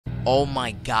Oh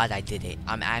my god, I did it.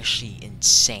 I'm actually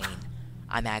insane.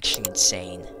 I'm actually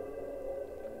insane.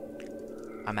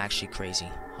 I'm actually crazy.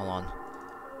 Hold on.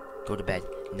 Go to bed.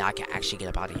 Now I can actually get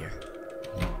up out of here.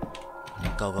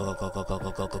 Go, go, go, go, go,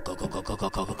 go, go, go, go, go, go, go, go,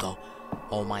 go, go, go.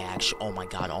 Oh my action. Oh my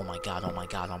god. Oh my god. Oh my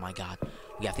god. Oh my god.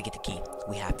 We have to get the key.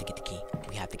 We have to get the key.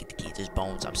 We have to get the key. There's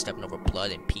bones. I'm stepping over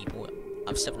blood and people.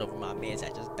 I'm stepping over my mans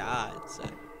that just died. So,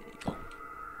 there you go.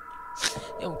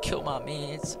 They don't kill my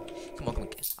mans. Come on,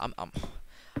 come on.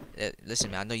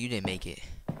 Listen, man. I know you didn't make it,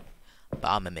 but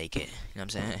I'm gonna make it. You know what I'm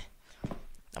saying?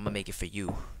 I'm gonna make it for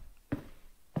you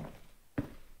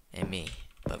and me.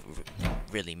 But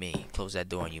really me. Close that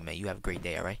door on you, man. You have a great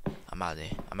day, alright? I'm out of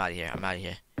there. I'm out of here. I'm out of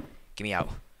here. Get me out.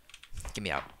 Get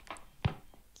me out.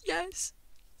 Yes.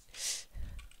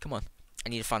 Come on. I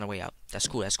need to find a way out. That's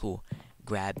cool. That's cool.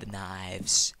 Grab the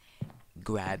knives.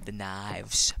 Grab the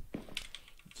knives.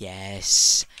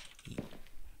 Yes.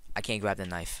 I can't grab the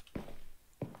knife.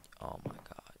 Oh my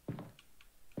god.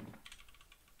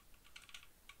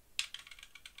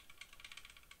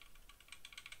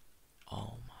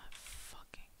 Oh my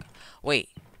fucking god. Wait.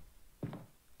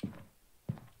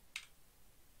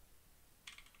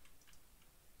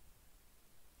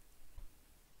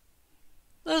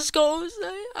 Let's go,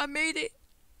 say I made it.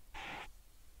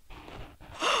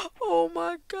 Oh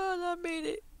my god, I made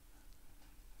it.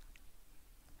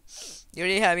 Yo,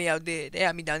 they had me out there. They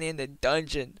had me down there in the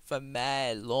dungeon for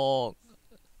mad long.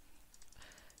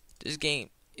 This game,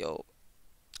 yo,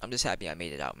 I'm just happy I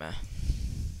made it out, man.